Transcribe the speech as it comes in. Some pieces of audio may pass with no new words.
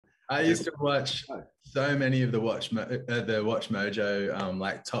I used to watch so many of the WatchMojo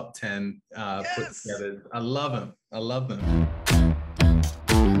like top 10 put Yes. together. I love them. I love them.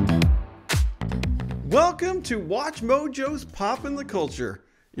 Welcome to WatchMojo's Poppin the Culture,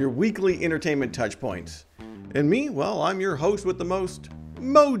 your weekly entertainment touchpoint. And me, well, I'm your host with the most,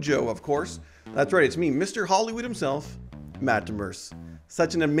 Mojo, of course. That's right, it's me, Mr. Hollywood himself, Matt Demers.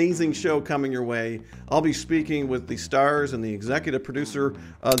 Such an amazing show coming your way. I'll be speaking with the stars and the executive producer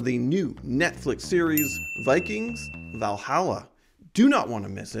of the new Netflix series, Vikings, Valhalla. Do not want to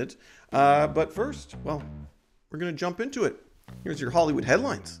miss it. But first, well, we're going to jump into it. Here's your Hollywood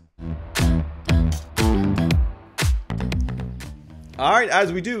headlines. All right,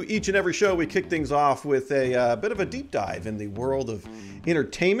 as we do each and every show, we kick things off with a bit of a deep dive in the world of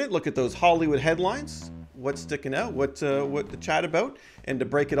entertainment. Look at those Hollywood headlines. What's sticking out, what to chat about, and to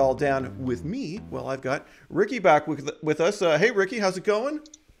break it all down with me, well, I've got Ricky back with us. Hey, Ricky, how's it going?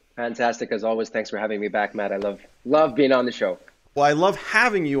 Fantastic, as always. Thanks for having me back, Matt. I love being on the show. Well, I love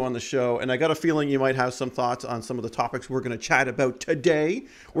having you on the show, and I got a feeling you might have some thoughts on some of the topics we're going to chat about today.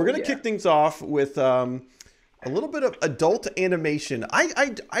 We're going to kick things off with a little bit of adult animation.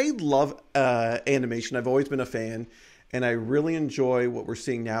 I love animation. I've always been a fan. And I really enjoy what we're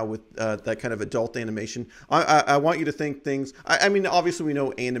seeing now with that kind of adult animation. I want you to think things. I mean, obviously we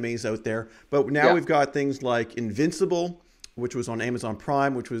know animes out there, but now we've got things like Invincible, which was on Amazon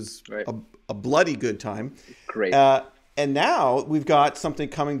Prime, which was a bloody good time. Great. And now we've got something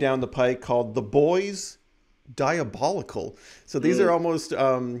coming down the pike called The Boys Diabolical. So these are almost they're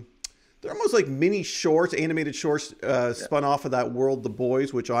almost like mini shorts, animated shorts spun off of that world, The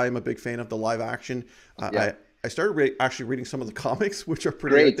Boys, which I am a big fan of, the live action. I started actually reading some of the comics, which are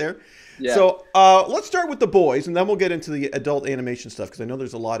pretty out there. Yeah. So let's start with The Boys, and then we'll get into the adult animation stuff, because I know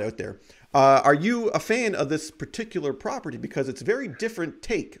there's a lot out there. Are you a fan of this particular property? Because it's a very different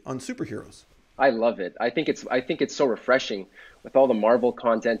take on superheroes. I love it. I think it's so refreshing with all the Marvel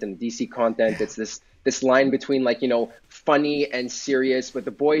content and DC content. It's this line between, like, funny and serious, but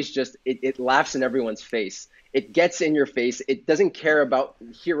The Boys just it laughs in everyone's face. It gets in your face. It doesn't care about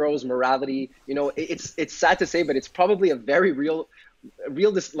heroes' morality. It's sad to say, but it's probably a very real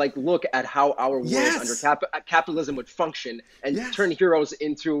like look at how our world under capitalism would function and turn heroes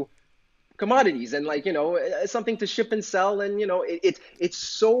into commodities and something to ship and sell. And it's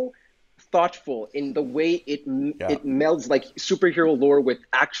so thoughtful in the way it melds like superhero lore with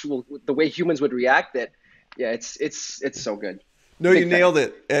the way humans would react. That it's so good. No, you nailed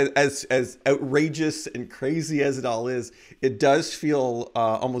it. As outrageous and crazy as it all is, it does feel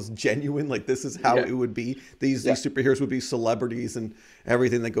almost genuine. Like this is how it would be. These superheroes would be celebrities and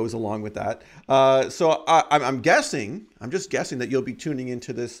everything that goes along with that. So I'm just guessing that you'll be tuning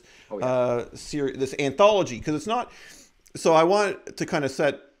into this series, this anthology, because it's not. So I want to kind of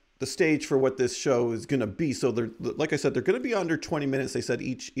set the stage for what this show is going to be. So they're, like I said, they're going to be under 20 minutes. They said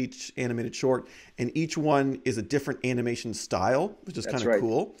each animated short, and each one is a different animation style, which is kind of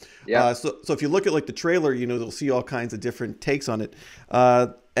cool. Yeah. So if you look at like the trailer, they'll see all kinds of different takes on it.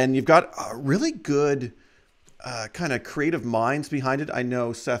 And you've got a really good kind of creative minds behind it. I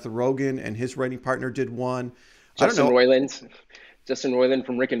know Seth Rogen and his writing partner did one. Justin Roiland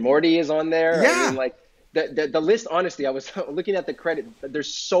from Rick and Morty is on there. Yeah. I mean, the list, honestly, I was looking at the credit.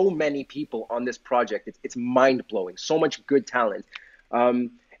 There's so many people on this project. It's mind-blowing. So much good talent.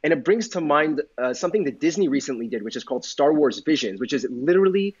 And it brings to mind something that Disney recently did, which is called Star Wars Visions, which is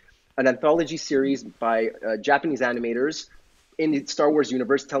literally an anthology series by Japanese animators in the Star Wars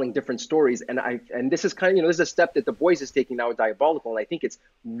universe telling different stories. And this is kind of, this is a step that The Boys is taking now with Diabolical. And I think it's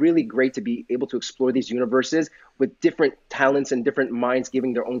really great to be able to explore these universes with different talents and different minds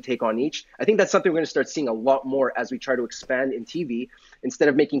giving their own take on each. I think that's something we're going to start seeing a lot more as we try to expand in TV. Instead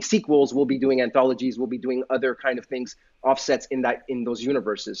of making sequels, we'll be doing anthologies. We'll be doing other kind of things, offsets in those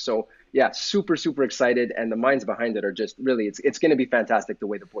universes. So yeah, super, super excited. And the minds behind it are just really, it's going to be fantastic the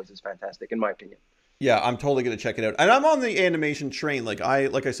way The Boys is fantastic, in my opinion. Yeah, I'm totally going to check it out. And I'm on the animation train. Like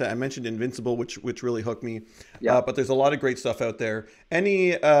I said, I mentioned Invincible, which really hooked me. Yeah. But there's a lot of great stuff out there.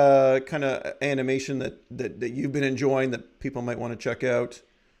 Any kind of animation that you've been enjoying that people might want to check out?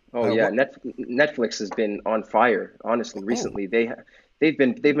 Oh yeah, Netflix has been on fire. Honestly, recently they've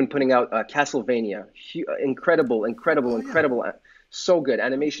been putting out Castlevania. Incredible. So good.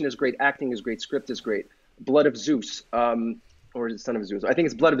 Animation is great. Acting is great. Script is great. Blood of Zeus. Or is it Son of Zeus? I think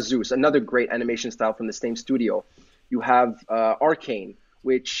it's Blood of Zeus, another great animation style from the same studio. You have Arcane,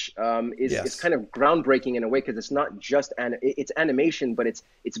 which is kind of groundbreaking in a way, because it's not just it's animation, but it's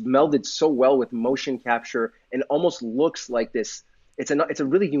melded so well with motion capture and almost looks like this. It's a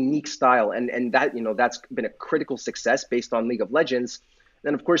really unique style, and that that's been a critical success based on League of Legends.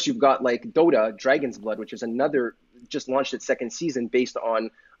 Then of course you've got like Dota, Dragon's Blood, which is another, just launched its second season based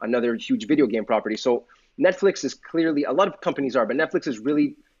on another huge video game property. So Netflix is clearly, a lot of companies are, but Netflix has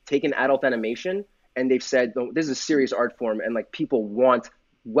really taken adult animation and they've said, no, this is a serious art form, and like people want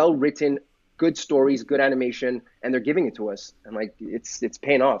well-written, good stories, good animation, and they're giving it to us, and like it's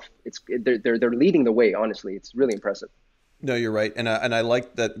paying off. They're leading the way. Honestly, it's really impressive. No, you're right, and I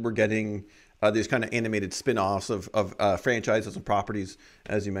like that we're getting these kind of animated spin-offs of franchises and properties,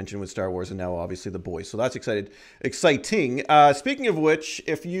 as you mentioned with Star Wars, and now obviously The Boys. So that's exciting. Speaking of which,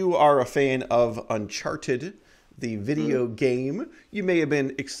 if you are a fan of Uncharted, the video game, you may have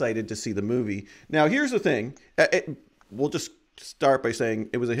been excited to see the movie. Now, here's the thing. We'll just start by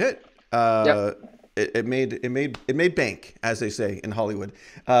saying it was a hit. It made bank, as they say in Hollywood.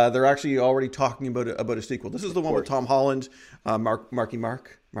 They're actually already talking about a sequel. This is the one with Tom Holland, Mark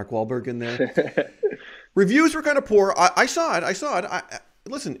Wahlberg in there. Reviews were kind of poor. I saw it.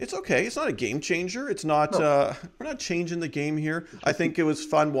 Listen, it's okay. It's not a game changer. It's not. We're not changing the game here. I think it was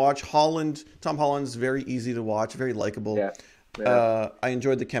fun watch. Tom Holland's very easy to watch, very likable. I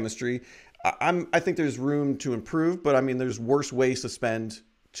enjoyed the chemistry. I think there's room to improve, but I mean, there's worse ways to spend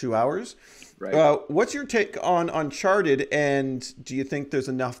 2 hours. Right. What's your take on Uncharted, and do you think there's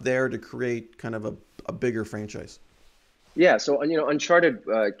enough there to create kind of a bigger franchise? Yeah, so Uncharted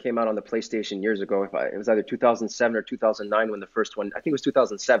came out on the PlayStation years ago. It was either 2007 or 2009 when the first one. I think it was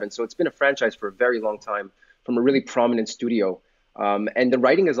 2007. So it's been a franchise for a very long time from a really prominent studio. And the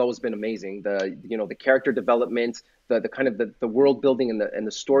writing has always been amazing. The character development, the kind of the world building and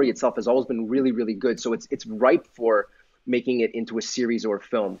the story itself has always been really, really good. So it's ripe for making it into a series or a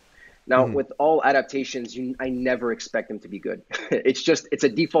film. Now, with all adaptations, I never expect them to be good. It's a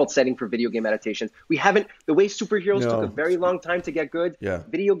default setting for video game adaptations. The way superheroes took a very long time to get good,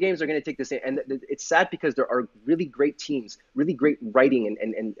 video games are going to take the same. And it's sad because there are really great teams, really great writing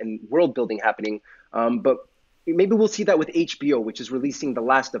and world building happening. But maybe we'll see that with HBO, which is releasing The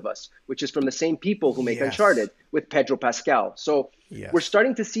Last of Us, which is from the same people who make Uncharted with Pedro Pascal. So we're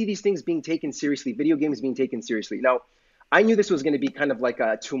starting to see these things being taken seriously, video games being taken seriously. Now, I knew this was going to be kind of like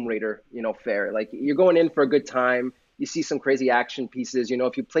a Tomb Raider, fare. Like you're going in for a good time. You see some crazy action pieces.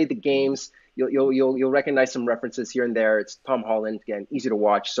 If you played the games, you'll recognize some references here and there. It's Tom Holland, again, easy to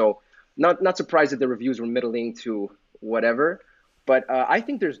watch. So not surprised that the reviews were middling to whatever. But I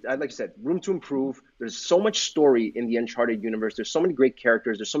think there's, like I said, room to improve. There's so much story in the Uncharted universe. There's so many great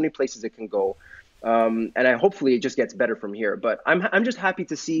characters. There's so many places it can go. And hopefully it just gets better from here. But I'm just happy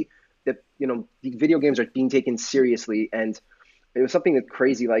to see that the video games are being taken seriously. And it was something that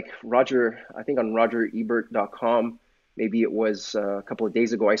crazy, like I think on RogerEbert.com, maybe it was a couple of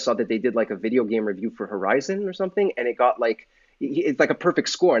days ago, I saw that they did like a video game review for Horizon or something, and it got like, it's like a perfect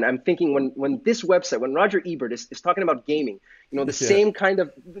score. And I'm thinking when this website, when Roger Ebert is talking about gaming, the same kind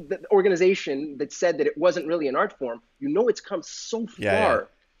of the organization that said that it wasn't really an art form, it's come so far.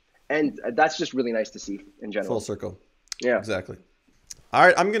 And that's just really nice to see in general. Full circle. Yeah, exactly. All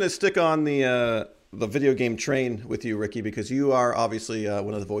right, I'm going to stick on the video game train with you, Ricky, because you are obviously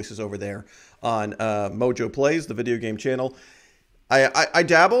one of the voices over there on Mojo Plays, the video game channel. I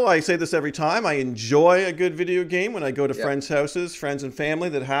dabble. I say this every time. I enjoy a good video game when I go to friends' houses, friends and family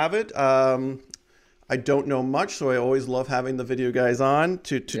that have it. I don't know much, so I always love having the video guys on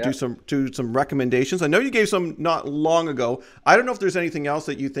to do some recommendations. I know you gave some not long ago. I don't know if there's anything else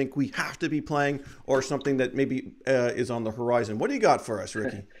that you think we have to be playing or something that maybe is on the horizon. What do you got for us,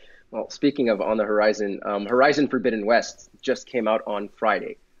 Ricky? Well, speaking of on the horizon, Horizon Forbidden West just came out on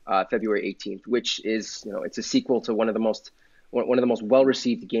Friday, February 18th, which is, it's a sequel to one of the most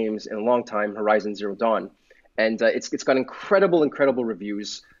well-received games in a long time, Horizon Zero Dawn. And it's got incredible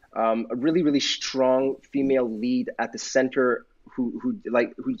reviews. A really, really strong female lead at the center who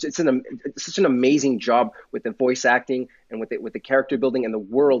it's such an amazing job with the voice acting and with the character building, and the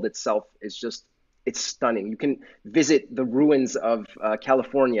world itself is just, it's stunning. You can visit the ruins of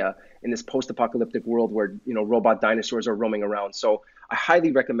California in this post-apocalyptic world where, robot dinosaurs are roaming around. So I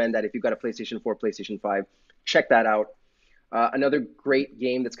highly recommend that if you've got a PlayStation 4, PlayStation 5, check that out. Another great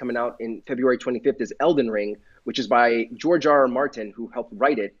game that's coming out in February 25th is Elden Ring, which is by George R.R. Martin, who helped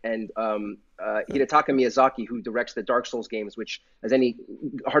write it, and Hidetaka Miyazaki, who directs the Dark Souls games, which, as any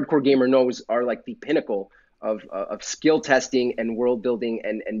hardcore gamer knows, are like the pinnacle of skill testing and world building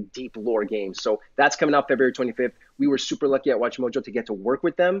and deep lore games. So that's coming out February 25th. We were super lucky at WatchMojo to get to work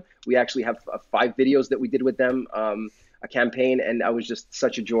with them. We actually have 5 videos that we did with them, a campaign, and that was just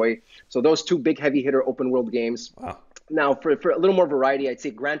such a joy. So those 2 big heavy hitter open world games. Wow. Now, for a little more variety, I'd say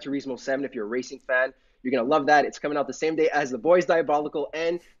Gran Turismo 7, if you're a racing fan. You're going to love that. It's coming out the same day as The Boys Diabolical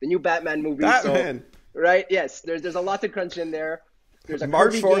and the new Batman movie. Batman. So, right? Yes, there's a lot to crunch in there. There's a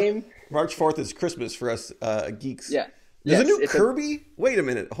March Kirby 4th, game. March 4th is Christmas for us geeks. Yeah. There's a new Kirby? Wait a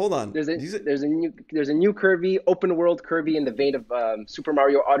minute. Hold on. There's a new Kirby, open world Kirby in the vein of Super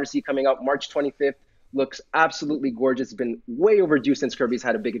Mario Odyssey coming out March 25th. Looks absolutely gorgeous. It's been way overdue since Kirby's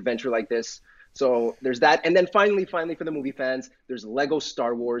had a big adventure like this. So there's that. And then finally for the movie fans, there's Lego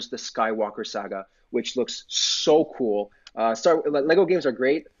Star Wars: The Skywalker Saga, which looks so cool. Lego games are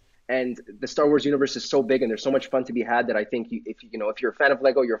great, and the Star Wars universe is so big and there's so much fun to be had that I think if you're a fan of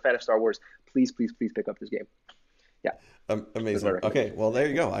Lego, you're a fan of Star Wars, please pick up this game. Yeah. Amazing. Okay, well there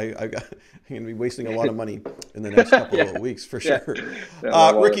you go. I'm gonna be wasting a lot of money in the next couple of weeks for sure.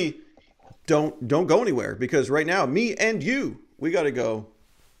 Yeah. Ricky, don't go anywhere, because right now, me and you, we got to go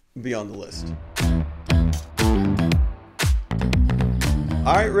beyond the list.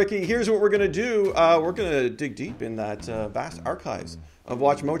 All right, Ricky, here's what we're gonna do. We're gonna dig deep in that vast archives of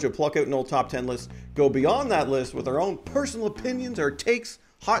WatchMojo, pluck out an old top 10 list, go beyond that list with our own personal opinions, our takes,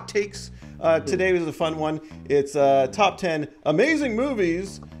 hot takes. Today was a fun one. It's top 10 amazing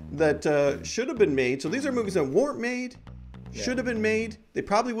movies that should have been made. So these are movies that weren't made, should have been made. They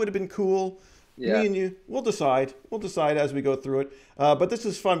probably would have been cool. Yeah. Me and you, we'll decide. We'll decide as we go through it. But this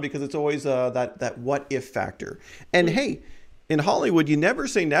is fun because it's always that what if factor. And hey, in Hollywood, you never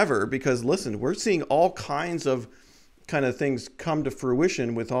say never, because listen, we're seeing all kinds of things come to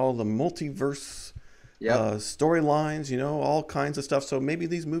fruition with all the multiverse storylines, all kinds of stuff. So maybe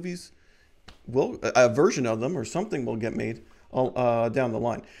these movies a version of them or something will get made down the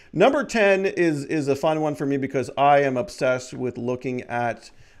line. Number 10 is a fun one for me because I am obsessed with looking at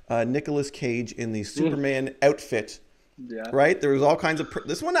Nicolas Cage in the Superman outfit. Yeah. Right? There was all kinds of...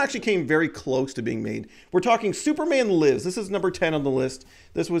 This one actually came very close to being made. We're talking Superman Lives. This is number 10 on the list.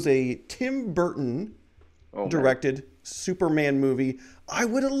 This was a Tim Burton directed Superman movie. I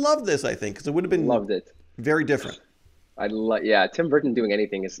would have loved this, I think, because it would have been very different. Tim Burton doing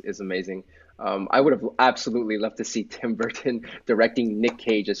anything is amazing. I would have absolutely loved to see Tim Burton directing Nick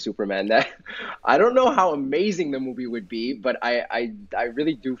Cage as Superman. I don't know how amazing the movie would be, but I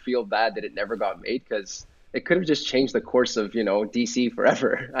really do feel bad that it never got made, because it could have just changed the course of DC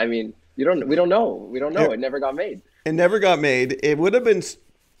forever. I mean, we don't know. It never got made. It never got made. It would have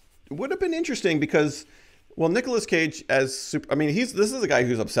been interesting because, well, Nicolas Cage as this is a guy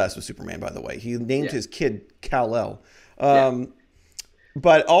who's obsessed with Superman, by the way. He named his kid Kal-El.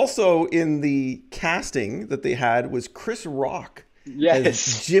 But also in the casting that they had was Chris Rock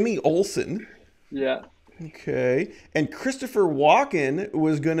as Jimmy Olsen. Yeah. Okay. And Christopher Walken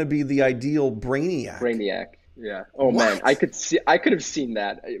was going to be the ideal Brainiac. Yeah. Oh, man. I could have seen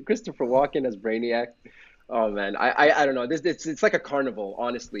that. Christopher Walken as Brainiac. Oh, man. I don't know. It's like a carnival,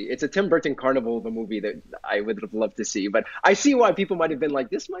 honestly. It's a Tim Burton carnival of a movie that I would have loved to see. But I see why people might have been like,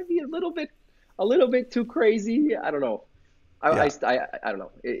 this might be a little bit too crazy. I don't know. I don't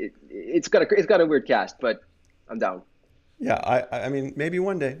know. It's got a weird cast, but I'm down. Yeah, I mean, maybe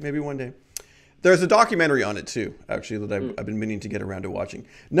one day. There's a documentary on it too, actually, that I've been meaning to get around to watching.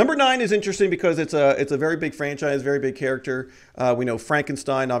 Number 9 is interesting because it's a very big franchise, very big character. We know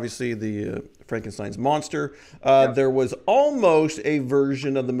Frankenstein, obviously the Frankenstein's monster. There was almost a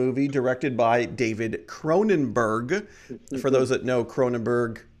version of the movie directed by David Cronenberg. For those that know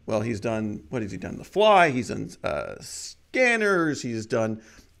Cronenberg, well, he's done, what has he done? The Fly. He's done Scanners. He's done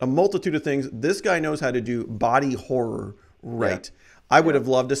a multitude of things. This guy knows how to do body horror right. Yeah. I would have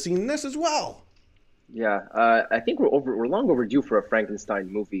loved to see this as well. Yeah, I think we're long overdue for a Frankenstein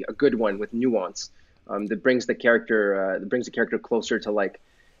movie, a good one with nuance that brings the character closer to like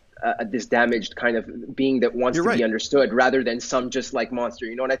this damaged kind of being that wants to be understood, rather than some just like monster,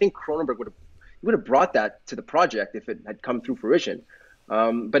 And I think Cronenberg would have brought that to the project if it had come through fruition.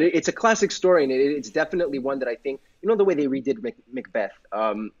 But it's a classic story, and it's definitely one that I think, the way they redid Macbeth,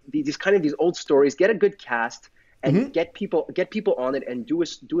 these old stories, get a good cast and get people on it and do a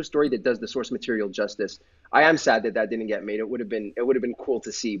story that does the source material justice. I am sad that didn't get made. It would have been cool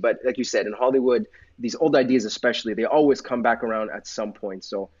to see. But like you said, in Hollywood, these old ideas especially, they always come back around at some point.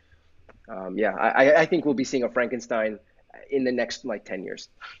 So I think we'll be seeing a Frankenstein in the next 10 years.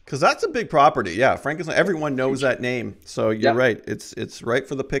 Because that's a big property. Yeah, Frankenstein, everyone knows that name. So you're right. It's right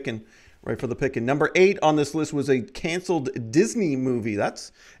for the picking. Right for the picking. Number 8 on this list was a canceled Disney movie.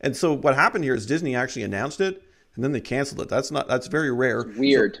 And so what happened here is Disney actually announced it and then they canceled it. That's very rare. It's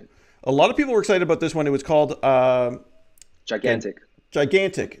weird. So a lot of people were excited about this one. It was called Gigantic.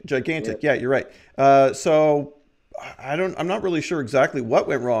 Yeah, you're right. So I'm not really sure exactly what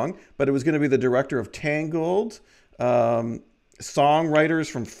went wrong, but it was going to be the director of Tangled, songwriters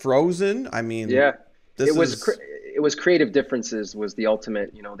from Frozen. I mean, it was creative differences was the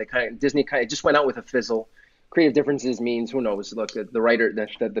ultimate. Disney kind of just went out with a fizzle. creative differences means, who knows? Look, the writer,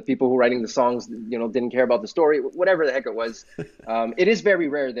 the people who are writing the songs, didn't care about the story, whatever the heck it was. It is very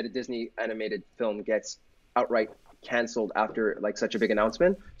rare that a Disney animated film gets outright canceled after like such a big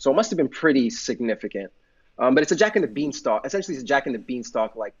announcement. So it must have been pretty significant. But it's a Jack and the Beanstalk. Essentially, it's a Jack and the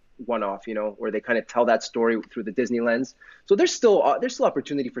Beanstalk like one-off, where they kind of tell that story through the Disney lens. So there's still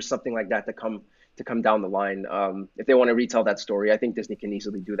opportunity for something like that to come down the line. If they want to retell that story, I think Disney can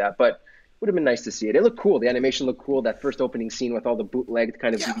easily do that. But would have been nice to see it. It looked cool. The animation looked cool. That first opening scene with all the bootlegged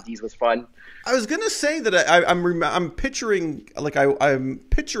kind of DVDs was fun. I was gonna say that I'm picturing I'm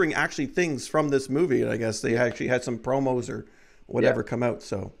picturing actually things from this movie, and I guess they actually had some promos or whatever come out.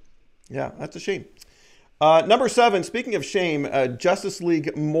 So yeah, that's a shame. Number 7. Speaking of shame, Justice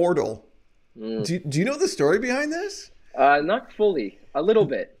League Mortal. Do you know the story behind this? Not fully. A little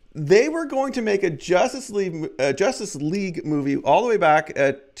bit. They were going to make a Justice League movie all the way back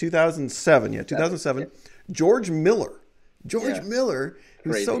at 2007. Yeah, 2007. Yeah. George Miller,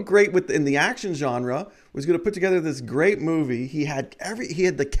 who's so great in the action genre, was going to put together this great movie. He had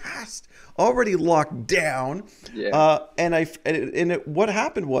the cast already locked down. Yeah. What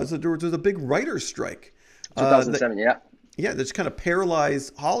happened was that there was a big writer's strike. 2007. Yeah, that's kind of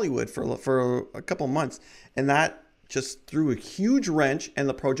paralyzed Hollywood for a couple months, and that just threw a huge wrench, and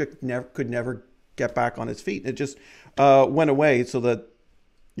the project could never get back on its feet. It just went away. So that,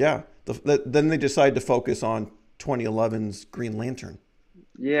 then they decided to focus on 2011's Green Lantern.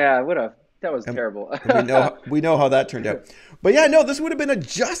 Yeah, that was terrible. we know how that turned out. But yeah, no, this would have been a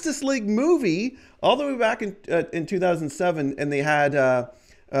Justice League movie all the way back in 2007, and they had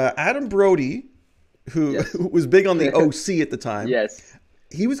Adam Brody, who was big on the OC at the time. Yes,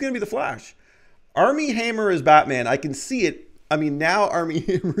 he was going to be the Flash. Armie Hammer is Batman. I can see it. I mean, now Armie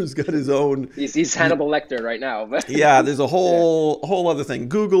Hammer's got his own. He's Hannibal Lecter right now. But yeah, there's a whole other thing.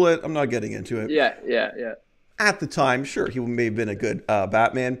 Google it. I'm not getting into it. Yeah. At the time, sure, he may have been a good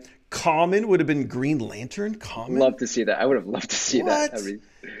Batman. Common would have been Green Lantern. Common. Love to see that. I would have loved to see that.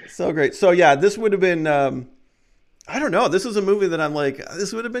 So great. So yeah, this would have been. I don't know. This is a movie that I'm like,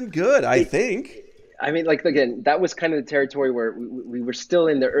 this would have been good. I think. I mean, like, again, that was kind of the territory where we were still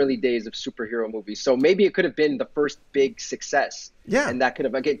in the early days of superhero movies. So maybe it could have been the first big success. Yeah. And that could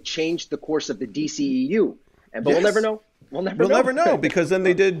have, again, changed the course of the DCEU. But we'll never know. We'll never know, because then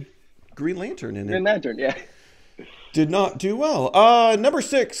they did Green Lantern in it. Green Lantern, yeah. Did not do well. Number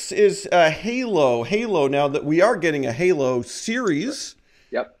 6 is Halo. Halo, now that we are getting a Halo series.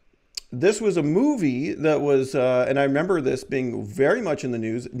 Yep. This was a movie that was, and I remember this being very much in the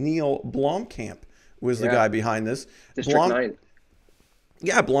news, Neil Blomkamp was the guy behind this. District 9.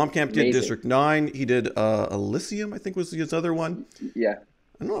 Yeah, Blomkamp did District 9. He did Elysium, I think was his other one. Yeah.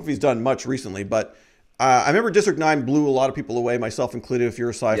 I don't know if he's done much recently, but I remember District 9 blew a lot of people away, myself included, if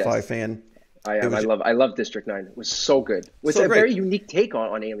you're a sci-fi fan. I am. I love District 9. It was so good. It was a very unique take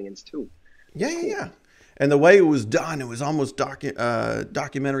on aliens, too. Yeah. And the way it was done, it was almost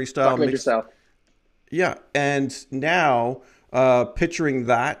documentary style. Documentary style. Yeah, and now picturing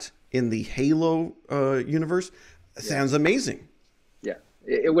that in the Halo universe sounds amazing. Yeah,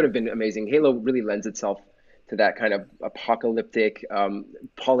 it would have been amazing. Halo really lends itself to that kind of apocalyptic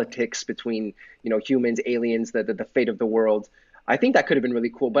politics between humans, aliens, the fate of the world. I think that could have been really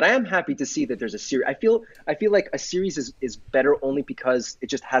cool. But I am happy to see that there's a series. I feel like a series is better only because it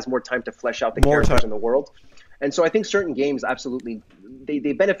just has more time to flesh out the characters in the world. And so I think certain games absolutely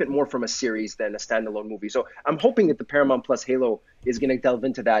they benefit more from a series than a standalone movie. So I'm hoping that the Paramount Plus Halo is going to delve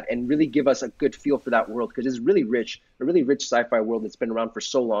into that and really give us a good feel for that world, because it's really rich, a really rich sci-fi world that's been around for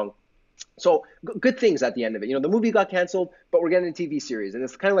so long. So good things at the end of it. The movie got canceled, but we're getting a TV series, and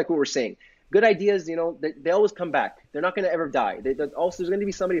it's kind of like what we're saying. Good ideas, they always come back. They're not going to ever die. Also, there's going to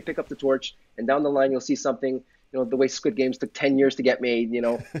be somebody to pick up the torch, and down the line you'll see something. The way Squid Games took 10 years to get made,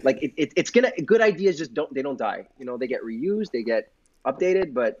 like it's good ideas just don't die. They get reused, they get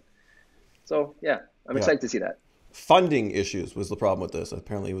updated, but so yeah, I'm excited to see that. Funding issues was the problem with this.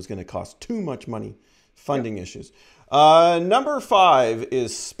 Apparently it was going to cost too much money. Funding issues. Number 5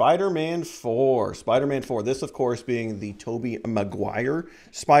 is Spider-Man 4. Spider-Man 4. This, of course, being the Tobey Maguire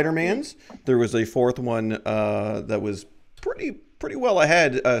Spider-Mans. There was a fourth one that was pretty well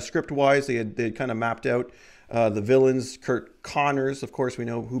ahead script-wise. They had kind of mapped out the villains. Kurt Connors, of course, we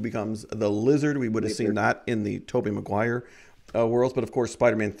know who becomes the Lizard. We would have seen that in the Tobey Maguire worlds. But, of course,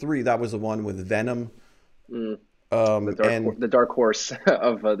 Spider-Man 3, that was the one with Venom. The dark horse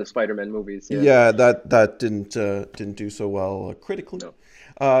of the Spider-Man movies. Yeah, that didn't do so well critically. No.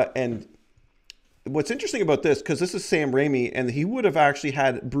 And what's interesting about this, because this is Sam Raimi, and he would have actually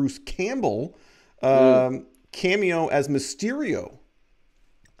had Bruce Campbell cameo as Mysterio.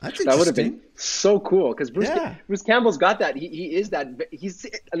 That's That would have interesting. been so cool because Yeah. Bruce Campbell's got that. He is that. He's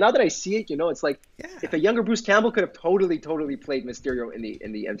now that I see it, it's like if a younger Bruce Campbell could have totally played Mysterio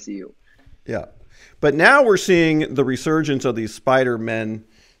in the MCU. Yeah. But now we're seeing the resurgence of these Spider-Men.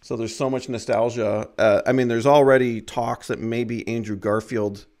 So there's so much nostalgia. I mean, there's already talks that maybe Andrew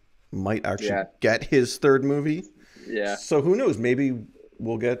Garfield might actually get his third movie. Yeah. So who knows? Maybe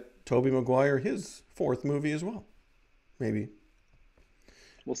we'll get Tobey Maguire his fourth movie as well. Maybe.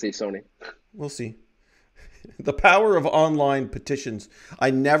 We'll see, Sony. We'll see. The power of online petitions. I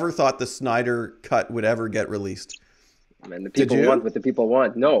never thought the Snyder Cut would ever get released. Man, the people want what the people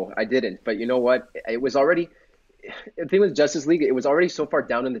want. No, I didn't. But you know what? It was already, the thing with Justice League, it was already so far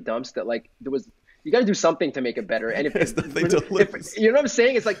down in the dumps that you got to do something to make it better. And if you know what I'm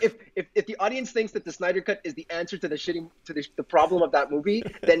saying, it's like if the audience thinks that the Snyder Cut is the answer to the problem of that movie,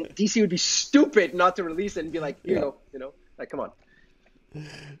 then DC would be stupid not to release it and be like, like come on.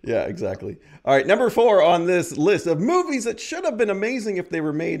 Yeah, exactly. All right, number 4 on this list of movies that should have been amazing if they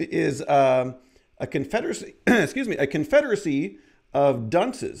were made is a confederacy. A confederacy of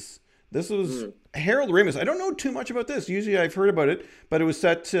dunces. This was Harold Ramis. I don't know too much about this. Usually I've heard about it, but it was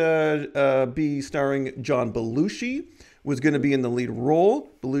set to be starring John Belushi. Was going to be in the lead role.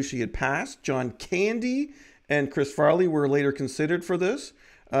 Belushi had passed. John Candy and Chris Farley were later considered for this.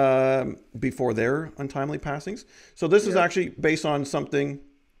 Before their untimely passings. So this is actually based on something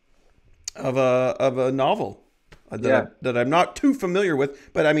of a novel that I'm not too familiar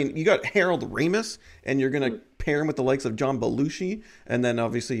with. But I mean, you got Harold Ramis, and you're going to pair him with the likes of John Belushi, and then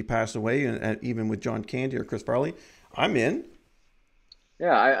obviously he passed away, and even with John Candy or Chris Farley. I'm in.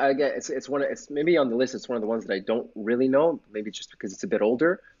 Yeah, I get it's maybe on the list. It's one of the ones that I don't really know. Maybe just because it's a bit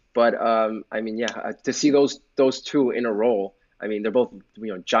older. But I mean, to see those two in a role. I mean, they're both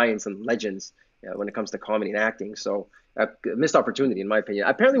giants and legends when it comes to comedy and acting. So a missed opportunity, in my opinion.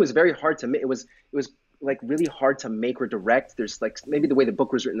 Apparently, it was very hard to make. It was like really hard to make or direct. There's like maybe the way the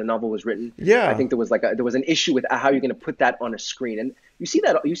book was written, the novel was written. Yeah, I think there was an issue with how you're going to put that on a screen, and you see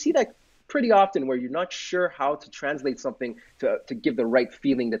that pretty often where you're not sure how to translate something to give the right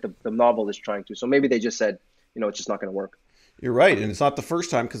feeling that the novel is trying to. So maybe they just said, it's just not going to work. You're right, and it's not the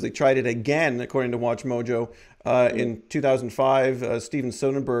first time because they tried it again, according to WatchMojo. In 2005, Steven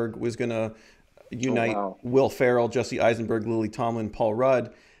Soderbergh was going to unite Will Ferrell, Jesse Eisenberg, Lily Tomlin, Paul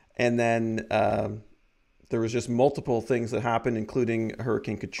Rudd, and then there was just multiple things that happened, including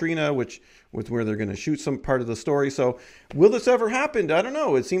Hurricane Katrina, which was where they're going to shoot some part of the story. So will this ever happen? I don't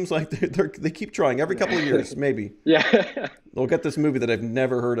know. It seems like they keep trying every couple of years, maybe. Yeah. They'll get this movie that I've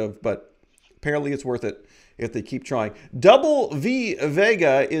never heard of, but apparently it's worth it if they keep trying. Double V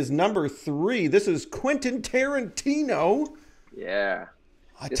Vega is number 3. This is Quentin Tarantino. Yeah.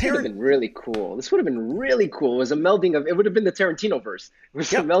 This would have been really cool. It was a melding of, it would have been the Tarantino verse. It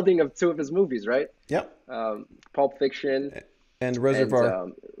was a melding of two of his movies, right? Yep. Pulp Fiction and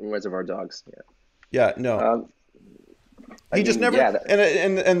Reservoir Dogs. Yeah. Yeah, no. He just never,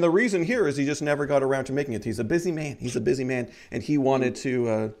 and the reason here is he just never got around to making it. He's a busy man, and he wanted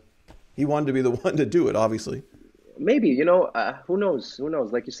to be the one to do it, obviously. Maybe, who knows?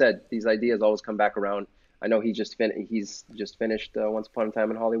 Like you said, these ideas always come back around. I know he's just finished Once Upon a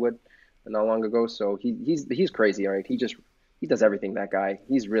Time in Hollywood not long ago, so he's crazy, all right? He does everything, that guy.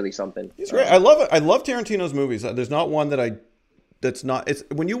 He's really something. He's great. I love it. I love Tarantino's movies. There's not one that's not. It's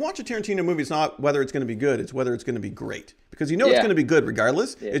when you watch a Tarantino movie, it's not whether it's going to be good, it's whether it's going to be great, because it's going to be good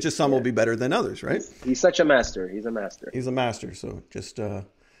regardless. Yeah. It's just some will be better than others, right? He's such a master. He's a master. So just I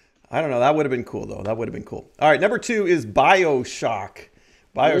don't know. That would have been cool though. That would have been cool. All right, number 2 is BioShock.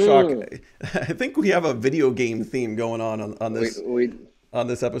 BioShock. I think we have a video game theme going on this on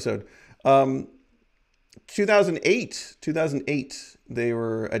this episode. 2008, they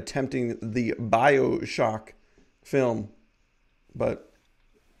were attempting the BioShock film, but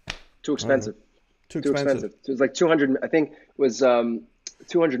too expensive. Too expensive. It was like 200. I think it was $200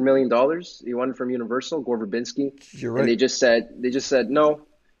 million. He wanted from Universal, Gore Verbinski. You're right. And they just said no,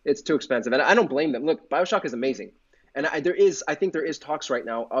 it's too expensive, and I don't blame them. Look, BioShock is amazing. And I think there is talks right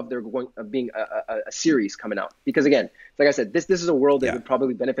now of being a series coming out, because again, like I said, this is a world that would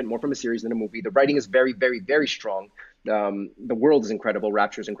probably benefit more from a series than a movie. The writing is very, very, very strong. The world is incredible.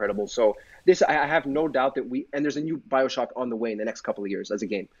 Rapture is incredible. So I have no doubt that and there's a new BioShock on the way in the next couple of years as a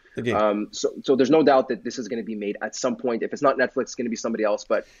game. So there's no doubt that this is going to be made at some point. If it's not Netflix, it's going to be somebody else.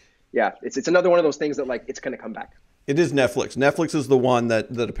 But yeah, it's another one of those things that it's going to come back. It is Netflix. Netflix is the one that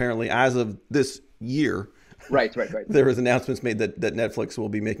apparently, as of this year, Right. There was announcements made that Netflix will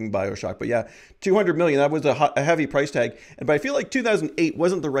be making BioShock. But yeah, 200 million, that was a heavy price tag. But I feel like 2008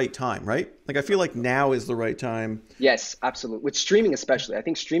 wasn't the right time, right? Like, I feel like now is the right time. Yes, absolutely. With streaming especially. I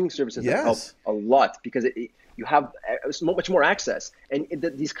think streaming services have helped a lot because you have much more access. And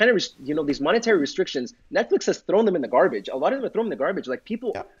these kind of, these monetary restrictions, Netflix has thrown them in the garbage. A lot of them are thrown in the garbage. Like,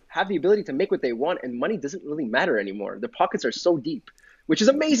 people have the ability to make what they want, and money doesn't really matter anymore. Their pockets are so deep, which is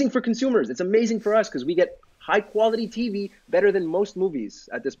amazing for consumers. It's amazing for us because we get high quality TV better than most movies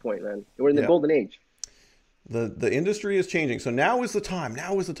at this point, man. We're in the golden age. The industry is changing. So now is the time.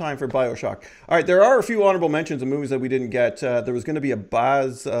 Now is the time for BioShock. All right, there are a few honorable mentions of movies that we didn't get. There was going to be a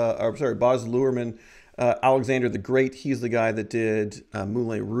Baz Luhrmann, Alexander the Great. He's the guy that did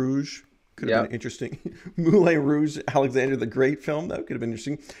Moulin Rouge. Could have been interesting. Moulin Rouge, Alexander the Great film. That could have been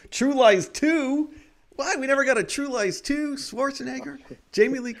interesting. True Lies 2. Why? We never got a True Lies 2. Schwarzenegger.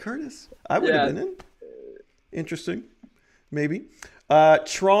 Jamie Lee Curtis. I would have been in. Interesting. Maybe.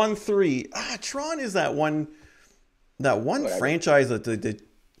 Tron 3. Tron is that one franchise that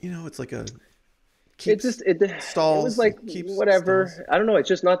it's like a it was like whatever. Stalls. I don't know. It's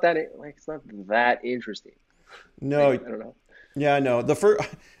just not that it's not that interesting. No, I don't know. Yeah, no. The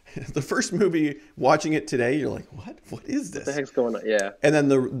first movie, watching it today, you're like, what is this? What the heck's going on? Yeah. And then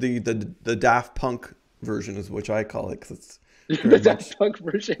the Daft Punk version is which I call it, because it's the Daft Punk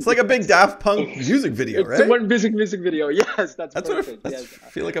version. It's like a big Daft Punk music video, right? It's one music video. Yes, that's perfect. I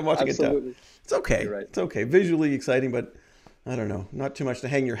feel like I'm watching it. It's okay. Right. It's okay. Visually exciting, but I don't know. Not too much to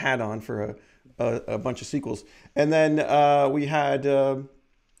hang your hat on for a bunch of sequels. And then we had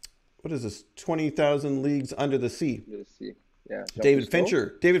what is this? 20,000 Leagues Under the Sea. Under the Sea. Yeah. David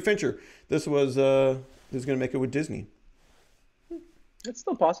Fincher. This was who's going to make it with Disney. It's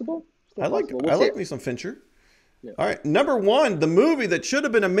still possible. I like me some Fincher. Yeah. All right, number one, the movie that should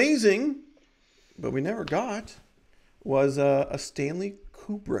have been amazing, but we never got, was a Stanley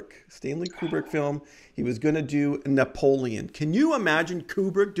Kubrick film. He was going to do Napoleon. Can you imagine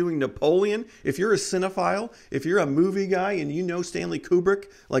Kubrick doing Napoleon? If you're a cinephile, if you're a movie guy and you know Stanley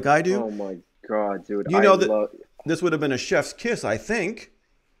Kubrick like I do. Oh my God, dude. This would have been a chef's kiss, I think.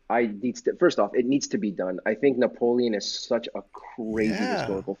 First off, it needs to be done. I think Napoleon is such a crazy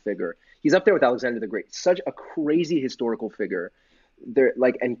historical figure. He's up there with Alexander the Great. Such a crazy historical figure.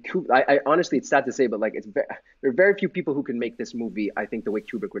 I honestly, it's sad to say, but there are very few people who can make this movie, I think, the way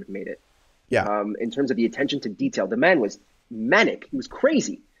Kubrick would have made it. Yeah. In terms of the attention to detail, the man was manic. He was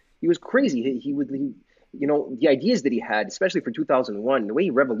crazy. He would, the ideas that he had, especially for 2001, the way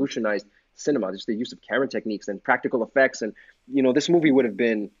he revolutionized cinema, just the use of camera techniques and practical effects, and this movie would have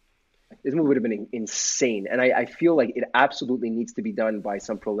been insane. And I feel like it absolutely needs to be done by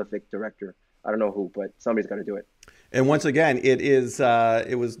some prolific director. I don't know who, but somebody's got to do it. And once again, it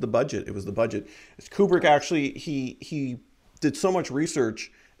was the budget. Kubrick actually, he did so much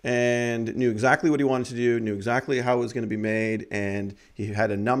research and knew exactly what he wanted to do, knew exactly how it was going to be made, and he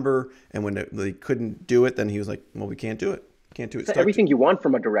had a number. And when they couldn't do it, then he was like, well, we can't do it. Can't do it. Everything you want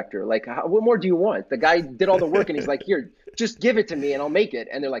from a director. Like, what more do you want? The guy did all the work, and he's like, here, just give it to me, and I'll make it.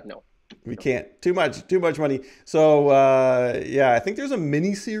 And they're like, no. We can't. Too much money. So, I think there's a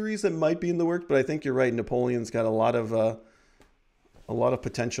mini series that might be in the works, but I think you're right. Napoleon's got a lot of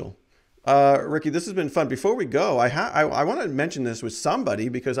potential. Ricky, this has been fun. Before we go, I want to mention this with somebody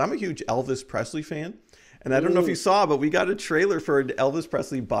because I'm a huge Elvis Presley fan. And I don't know if you saw, but we got a trailer for an Elvis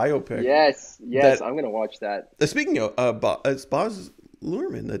Presley biopic. Yes, I'm going to watch that. Speaking of, it's Baz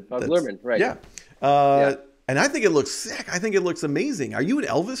Luhrmann. Baz Luhrmann, right. Yeah. And I think it looks sick. I think it looks amazing. Are you an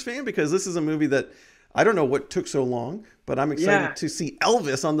Elvis fan? Because this is a movie that I don't know what took so long, but I'm excited to see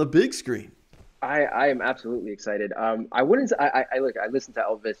Elvis on the big screen. I am absolutely excited. I listened to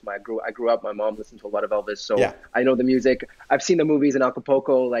Elvis. I grew up. My mom listened to a lot of Elvis, so I know the music. I've seen the movies in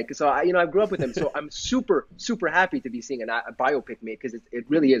Acapulco, I grew up with him. So I'm super happy to be seeing a biopic made because it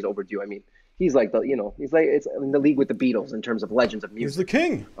really is overdue. I mean, he's like it's in the league with the Beatles in terms of legends of music. He's the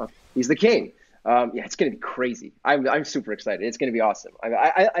king. He's the king. It's gonna be crazy. I'm super excited. It's gonna be awesome.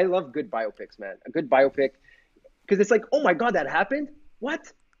 I love good biopics, man. A good biopic because it's like, oh my God, that happened.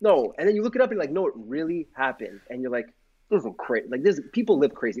 What? No, and then you look it up and you're like, no, it really happened, and you're like, this is crazy. Like, people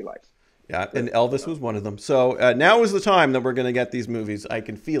live crazy lives. Yeah, and Elvis was one of them. So now is the time that we're going to get these movies. I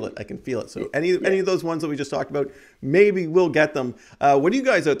can feel it. So any of those ones that we just talked about, maybe we'll get them. What do you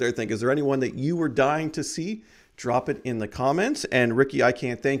guys out there think? Is there anyone that you were dying to see? Drop it in the comments. And Ricky, I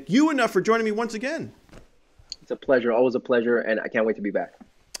can't thank you enough for joining me once again. It's a pleasure, always a pleasure, and I can't wait to be back.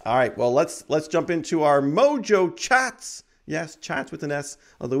 All right, well, let's jump into our Mojo Chats. Yes, Chats with an S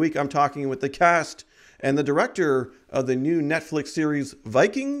of the week. I'm talking with the cast and the director of the new Netflix series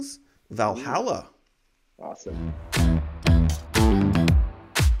Vikings, Valhalla. Awesome.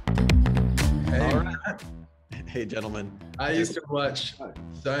 Hey, All right. Hey, gentlemen. I used to watch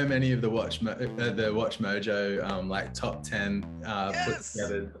so many of the WatchMojo like top 10 put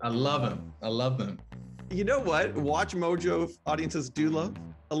together. I love them. I love them. You know what? WatchMojo audiences do love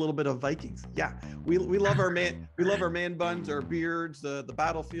a little bit of Vikings. Yeah, we love our man buns, our beards, the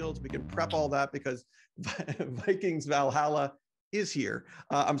battlefields. We can prep all that because Vikings Valhalla is here.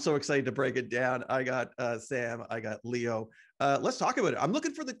 I'm so excited to break it down. I got Sam, I got Leo. Let's talk about it. I'm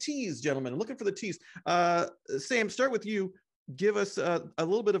looking for the tease, gentlemen. I'm looking for the tease. Sam, start with you. Give us a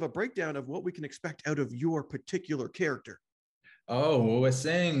little bit of a breakdown of what we can expect out of your particular character. Oh, well, we're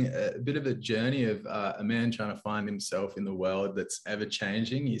seeing a bit of a journey of a man trying to find himself in the world that's ever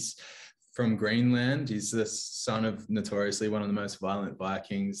changing. He's from Greenland. He's the son of notoriously one of the most violent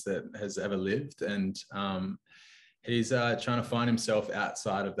Vikings that has ever lived. And he's trying to find himself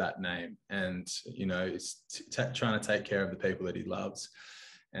outside of that name. And, you know, he's trying to take care of the people that he loves.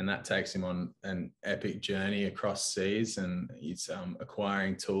 And that takes him on an epic journey across seas. And he's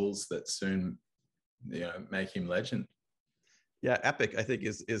acquiring tools that soon, you know, make him legend. Yeah, epic, I think,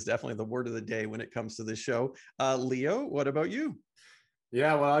 is definitely the word of the day when it comes to this show. Leo, what about you?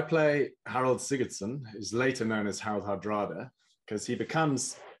 Yeah, well, I play Harald Sigurdsson, who's later known as Harald Hardrada, because he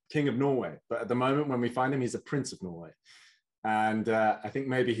becomes King of Norway. But at the moment when we find him, he's a Prince of Norway. And I think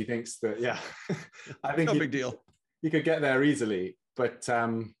maybe he thinks that, yeah, I think no big deal. He could get there easily, but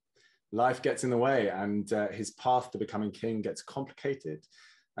life gets in the way, and his path to becoming king gets complicated.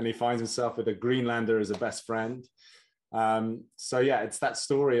 And he finds himself with a Greenlander as a best friend. So yeah, it's that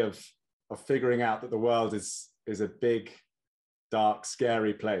story of figuring out that the world is a big, dark,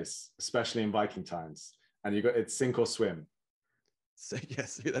 scary place, especially in Viking times, and it's sink or swim. So,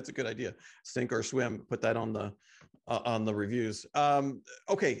 yes, that's a good idea. Sink or swim. Put that on the reviews.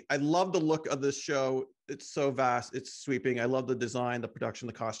 Okay, I love the look of this show. It's so vast. It's sweeping. I love the design, the production,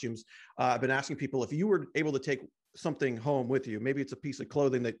 the costumes. I've been asking people if you were able to take something home with you. Maybe it's a piece of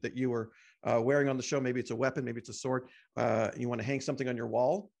clothing that you were wearing on the show. Maybe it's a weapon. Maybe it's a sword. You want to hang something on your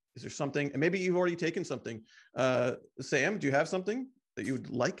wall. Is there something? And maybe you've already taken something. Sam, do you have something that you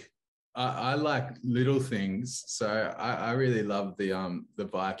would like? I like little things. So I really love the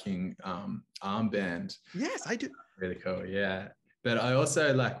Viking armband. Yes, I do. Really cool. Yeah. But I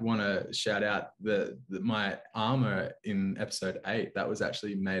also want to shout out my armor in episode 8 that was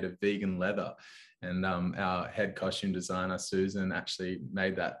actually made of vegan leather. And our head costume designer, Susan, actually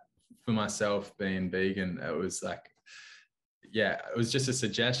made that for myself being vegan. It was it was just a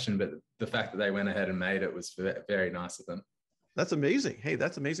suggestion, but the fact that they went ahead and made it was very nice of them. That's amazing. Hey,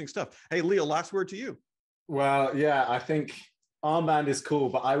 that's amazing stuff. Hey, Leo, last word to you. Well, yeah, I think armband is cool,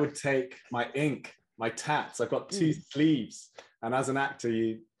 but I would take my ink, my tats. I've got 2 sleeves. And as an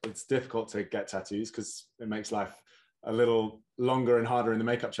actor, it's difficult to get tattoos because it makes life a little longer and harder in the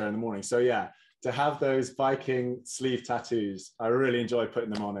makeup chair in the morning. So yeah, to have those Viking sleeve tattoos, I really enjoy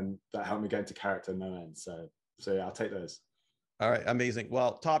putting them on, and that helped me get into character no end. So yeah, I'll take those. All right, amazing.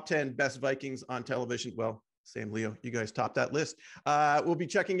 Well, top 10 best Vikings on television. Well, Sam, Leo, you guys top that list. We'll be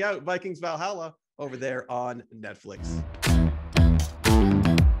checking out Vikings Valhalla over there on Netflix.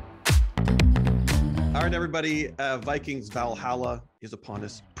 All right, everybody, Vikings Valhalla is upon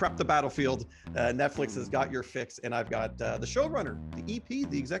us. Prep the battlefield. Netflix has got your fix, and I've got the showrunner, the EP,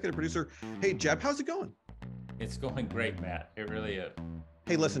 the executive producer. Hey, Jeb, how's it going? It's going great, Matt. It really is.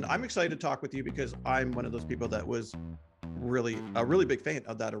 Hey, listen, I'm excited to talk with you because I'm one of those people that was really a really big fan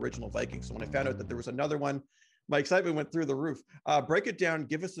of that original Vikings. So when I found out that there was another one, my excitement went through the roof. Break it down.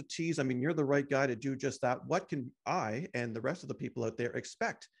 Give us a tease. I mean, you're the right guy to do just that. What can I and the rest of the people out there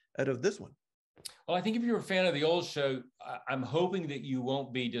expect out of this one? Well, I think if you're a fan of the old show, I'm hoping that you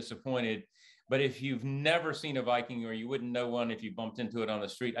won't be disappointed. But if you've never seen a Viking, or you wouldn't know one if you bumped into it on the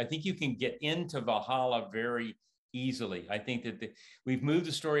street, I think you can get into Valhalla very easily. I think that we've moved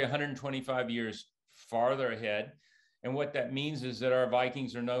the story 125 years farther ahead. And what that means is that our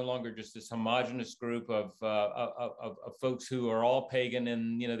Vikings are no longer just this homogenous group of folks who are all pagan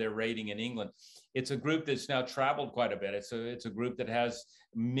and, they're raiding in England. It's a group that's now traveled quite a bit. It's a group that has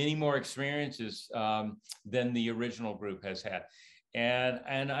many more experiences than the original group has had.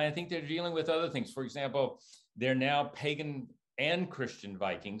 And I think they're dealing with other things. For example, they're now pagan and Christian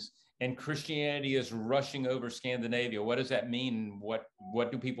Vikings, and Christianity is rushing over Scandinavia. What does that mean? What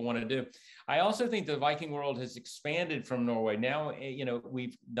do people want to do? I also think the Viking world has expanded from Norway. Now,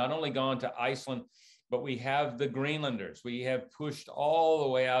 we've not only gone to Iceland, but we have the Greenlanders. We have pushed all the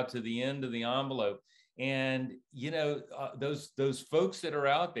way out to the end of the envelope. And, those folks that are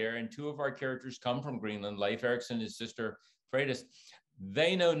out there, and 2 of our characters come from Greenland, Leif Erikson and his sister Freydis,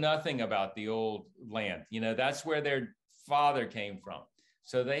 They know nothing about the old land. You know, that's where their father came from.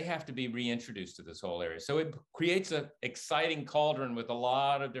 So they have to be reintroduced to this whole area. So it creates an exciting cauldron with a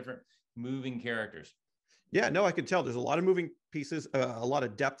lot of different moving characters. Yeah, no, I can tell there's a lot of moving pieces, a lot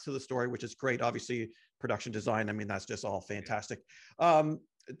of depth to the story, which is great. Obviously, production design, I mean, that's just all fantastic.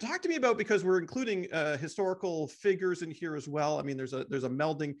 Talk to me about, because we're including historical figures in here as well. I mean, there's a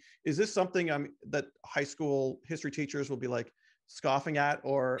melding. Is this something that high school history teachers will be like scoffing at,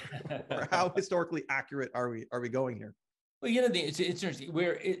 or how historically accurate are we going here? Well, you know, it's interesting.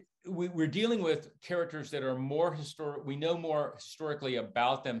 We're dealing with characters that are more historic. We know more historically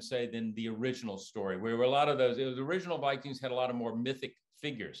about them, say, than the original story, where a lot of those, the original Vikings had a lot of more mythic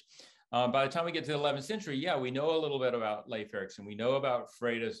figures. By the time we get to the 11th century, yeah, we know a little bit about Leif Erikson. We know about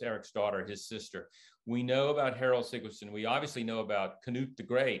Freda's, Eric's daughter, his sister. We know about Harold Sigurdsson. We obviously know about Canute the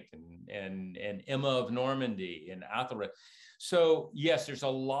Great and Emma of Normandy and Athelred. So yes, there's a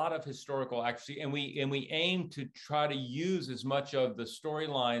lot of historical accuracy, and we aim to try to use as much of the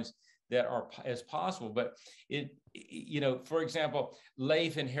storylines that are as possible. But you know, for example,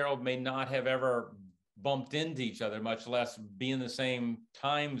 Leif and Harold may not have ever bumped into each other, much less be in the same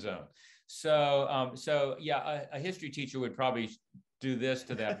time zone. So yeah, a history teacher would probably do this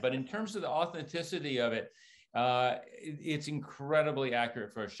to that. But in terms of the authenticity of it, it's incredibly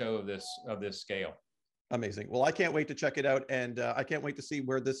accurate for a show of this scale. Amazing. Well, I can't wait to check it out, and I can't wait to see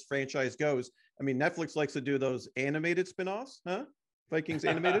where this franchise goes. I mean, Netflix likes to do those animated spinoffs, huh? Vikings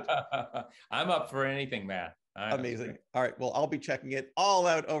animated. I'm up for anything, Matt. Amazing. All right. Well, I'll be checking it all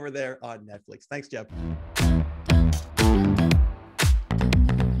out over there on Netflix. Thanks, Jeb.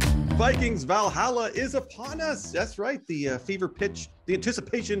 Vikings Valhalla is upon us. That's right. The fever pitch, the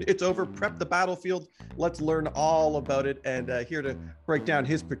anticipation, it's over. Prep the battlefield. Let's learn all about it. And here to break down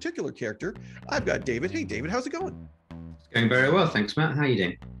his particular character, I've got David. Hey, David, how's it going? It's going very well. Thanks, Matt. How are you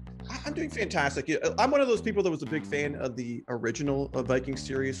doing? I'm doing fantastic. I'm one of those people that was a big fan of the original Vikings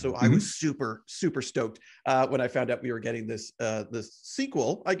series, so I was super stoked when I found out we were getting this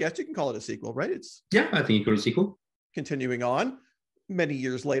sequel. I guess you can call it a sequel, right? Yeah, I think you call it a sequel. Continuing on many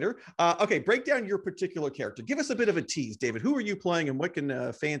years later. Okay, break down your particular character. Give us a bit of a tease, David. Who are you playing, and what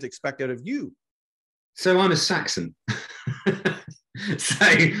can fans expect out of you? So I'm a Saxon. So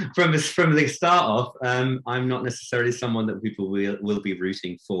from the start off, I'm not necessarily someone that people will be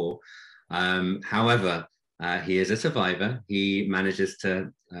rooting for. However, he is a survivor. He manages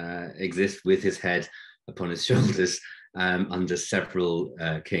to exist with his head upon his shoulders under several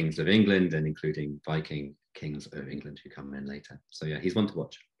kings of England, and including Viking kings of England who come in later. So yeah, he's one to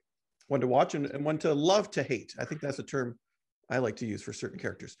watch. One to watch and one to love to hate. I think that's a term I like to use for certain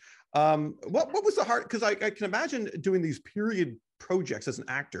characters. What was the hard, because I can imagine doing these period projects as an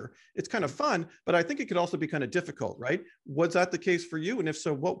actor, it's kind of fun, but I think it could also be kind of difficult, right? Was that the case for you? And if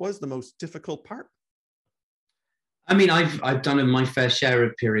so, what was the most difficult part? I mean, I've done my fair share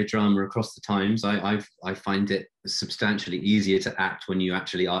of period drama across the times. I find it substantially easier to act when you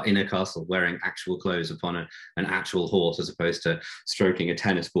actually are in a castle wearing actual clothes upon an actual horse, as opposed to stroking a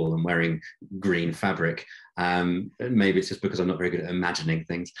tennis ball and wearing green fabric. Maybe it's just because I'm not very good at imagining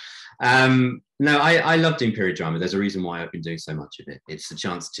things. No, I love doing period drama. There's a reason why I've been doing so much of it. It's a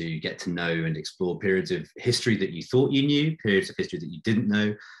chance to get to know and explore periods of history that you thought you knew, periods of history that you didn't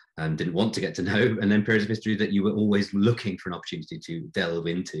know, didn't want to get to know, and then periods of history that you were always looking for an opportunity to delve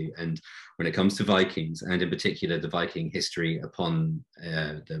into. And when it comes to Vikings, and in particular the Viking history upon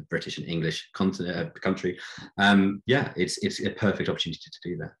the British and English country, yeah, it's a perfect opportunity to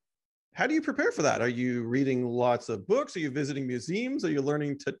do that. How do you prepare for that? Are you reading lots of books? Are you visiting museums? Are you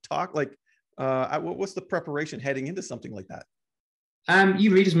learning to talk? Like, what's the preparation heading into something like that?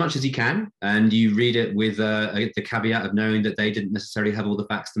 You read as much as you can, and you read it with the caveat of knowing that they didn't necessarily have all the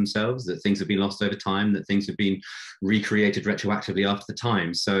facts themselves, that things have been lost over time, that things have been recreated retroactively after the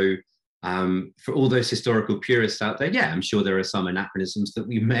time. So for all those historical purists out there, yeah, I'm sure there are some anachronisms that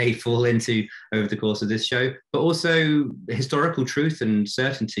we may fall into over the course of this show, but also historical truth and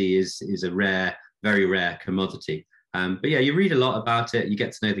certainty is a rare, very rare commodity. But yeah, you read a lot about it. You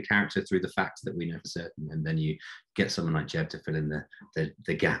get to know the character through the facts that we know for certain, and then you get someone like Jeb to fill in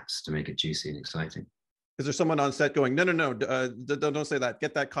the gaps to make it juicy and exciting. Is there someone on set going, no, don't say that.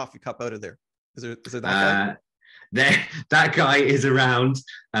 Get that coffee cup out of there? Is there that guy? That guy is around,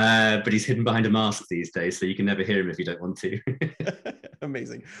 but he's hidden behind a mask these days, so you can never hear him if you don't want to.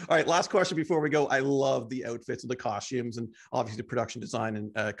 Amazing. All right, last question before we go. I love the outfits and the costumes, and obviously the production design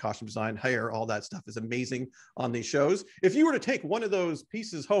and costume design, hair, all that stuff is amazing on these shows. If you were to take one of those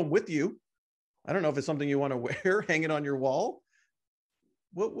pieces home with you, I don't know if it's something you want to wear, hang it on your wall,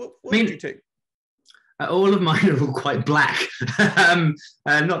 what would you take? All of mine are all quite black. Not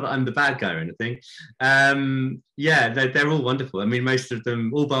that I'm the bad guy or anything. Yeah, they're all wonderful. I mean, most of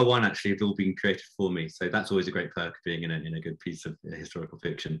them, all bar one, actually, have all been created for me. So that's always a great perk of being in a good piece of historical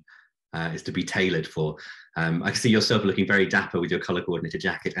fiction, is to be tailored for. I can see yourself looking very dapper with your color coordinated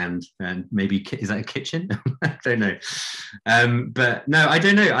jacket and maybe, is that a kitchen? I don't know. But no, I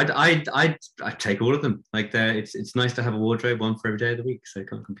don't know. I take all of them. Like, it's nice to have a wardrobe, one for every day of the week. So I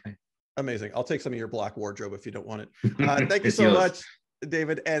can't complain. Amazing. I'll take some of your black wardrobe if you don't want it. Thank you so much,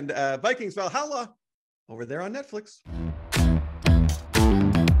 David. And Vikings Valhalla over there on Netflix.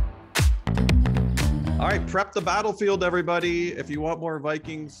 All right, prep the battlefield, everybody. If you want more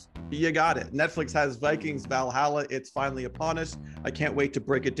Vikings, you got it. Netflix has Vikings Valhalla. It's finally upon us. I can't wait to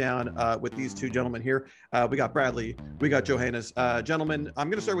break it down with these two gentlemen here. We got Bradley, we got Jóhannes. Gentlemen, I'm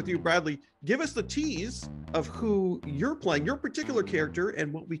going to start with you, Bradley. Give us the tease of who you're playing, your particular character,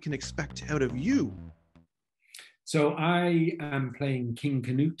 and what we can expect out of you. So I am playing King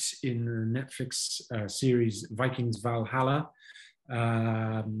Canute in the Netflix series Vikings Valhalla.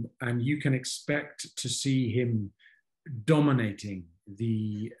 And you can expect to see him dominating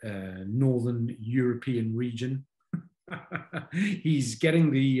the Northern European region. He's getting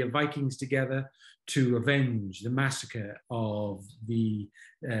the Vikings together to avenge the massacre of the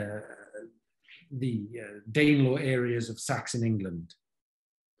Danelaw areas of Saxon England.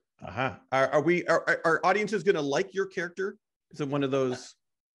 Are audiences going to like your character? Is it one of those?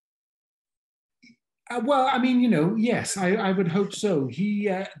 Well, I mean, yes, I would hope so.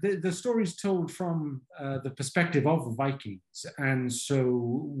 The story is told from the perspective of the Vikings, and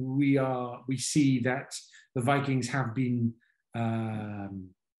so we see that the Vikings have been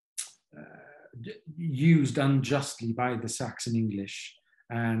used unjustly by the Saxon English,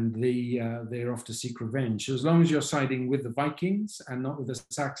 and they're off to seek revenge. So as long as you're siding with the Vikings and not with the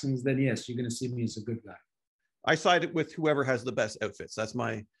Saxons, then yes, you're going to see me as a good guy. I side with whoever has the best outfits. That's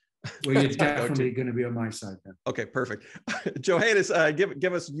my. Well, you're definitely going to be on my side then. Okay, perfect. Jóhannes,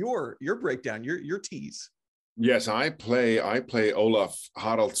 give us your breakdown, your tease. Yes, I play Olaf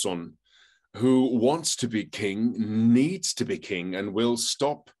Haraldsson, who wants to be king, needs to be king, and will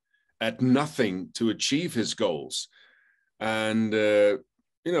stop at nothing to achieve his goals. And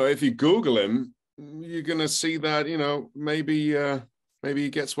if you Google him, you're going to see that maybe he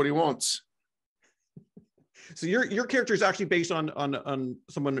gets what he wants. So your character is actually based on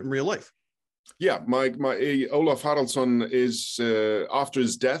someone in real life. Yeah, my Olaf Haraldsson is after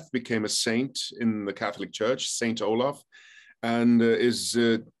his death became a saint in the Catholic Church, Saint Olaf, and is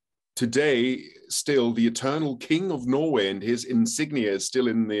today still the eternal king of Norway, and his insignia is still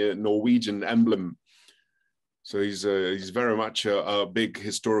in the Norwegian emblem. So he's very much a big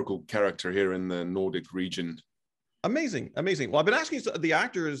historical character here in the Nordic region. Amazing. Well, I've been asking the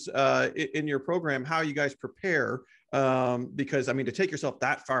actors in your program how you guys prepare, because, I mean, to take yourself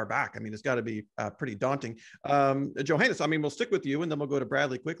that far back, I mean, it's got to be pretty daunting. Jóhannes, I mean, we'll stick with you, and then we'll go to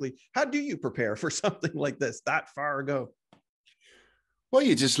Bradley quickly. How do you prepare for something like this that far ago? Well,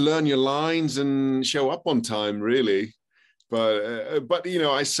 you just learn your lines and show up on time, really. But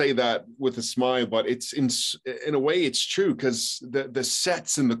I say that with a smile, but it's in a way it's true, because the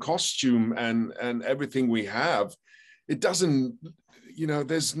sets and the costume and everything we have, it doesn't,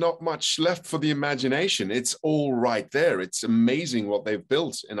 there's not much left for the imagination. It's all right there. It's amazing what they've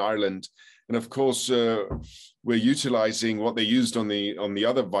built in Ireland. And of course, we're utilizing what they used on the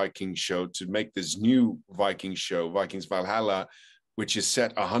other Viking show to make this new Viking show, Vikings Valhalla, which is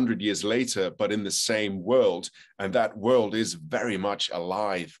set 100 years later, but in the same world. And that world is very much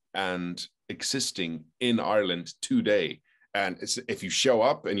alive and existing in Ireland today. And if you show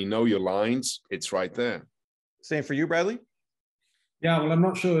up and you know your lines, it's right there. Same for you, Bradley? Yeah, well, I'm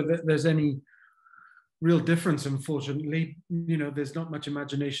not sure that there's any real difference, unfortunately. There's not much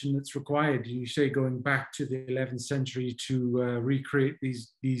imagination that's required. You say going back to the 11th century to recreate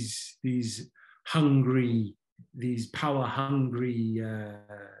these power-hungry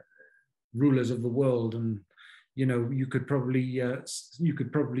rulers of the world, and you could probably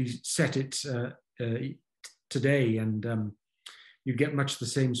set it today, and you get much the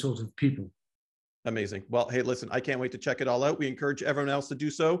same sort of people. Amazing. Well, hey, listen, I can't wait to check it all out. We encourage everyone else to do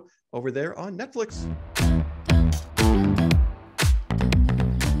so over there on Netflix.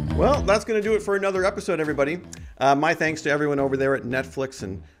 Well, that's going to do it for another episode, everybody. My thanks to everyone over there at Netflix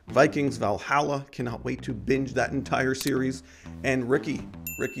and Vikings Valhalla. Cannot wait to binge that entire series. And Ricky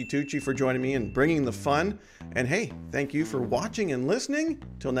Tucci for joining me and bringing the fun. And hey, thank you for watching and listening.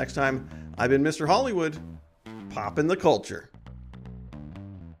 Till next time, I've been Mr. Hollywood, Poppin the Culture.